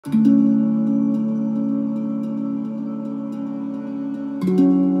This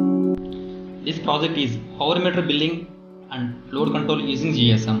project is power meter billing and load control using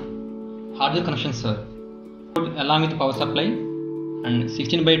GSM. Hardware connections are along with power supply and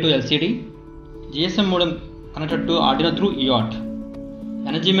 16:2 LCD. GSM modem connected to Arduino through UART.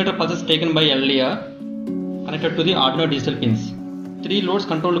 Energy meter pulses taken by LDR connected to the Arduino digital pins. 3 loads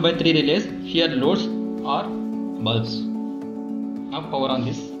controlled by 3 relays. Here loads are bulbs. Now power on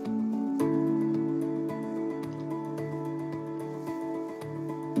this.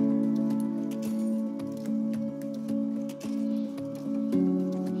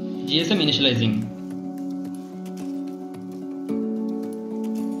 GSM initializing.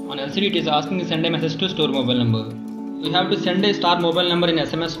 On LCD it is asking to send a message to store mobile number. We have to send a star mobile number in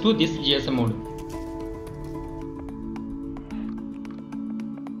SMS to this GSM mode.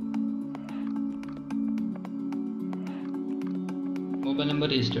 Mobile number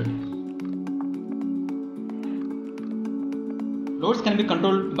registered. Loads can be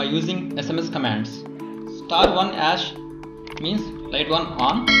controlled by using SMS commands. *1 hash means light 1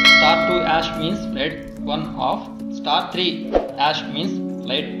 on, *2 hash means light 1 off, *3 hash means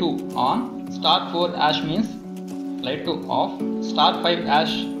light 2 on, *4 hash means light 2 off, *5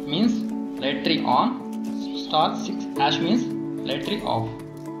 hash means light 3 on, *6 hash means light 3 off.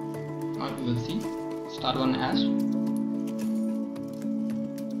 Now you will see *1 hash.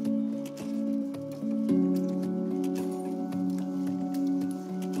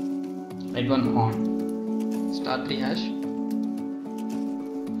 Light 1 on, *3 hash,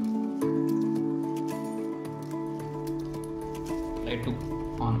 light 2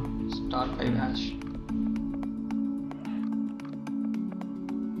 on, *5 hash,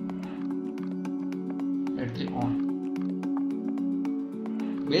 light 3 on.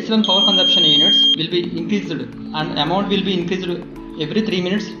 Based on power consumption units will be increased and amount will be increased every 3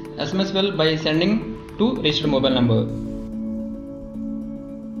 minutes SMS well by sending to registered mobile number.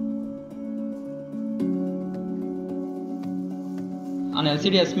 On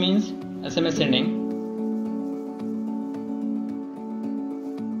LCDS means SMS sending.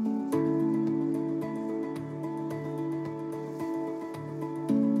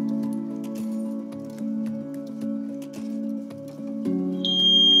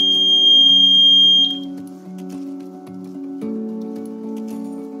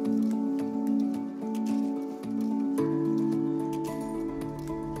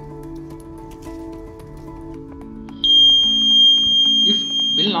 If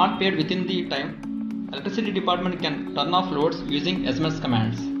bill not paid within the time, electricity department can turn off loads using SMS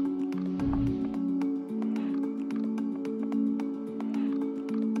commands.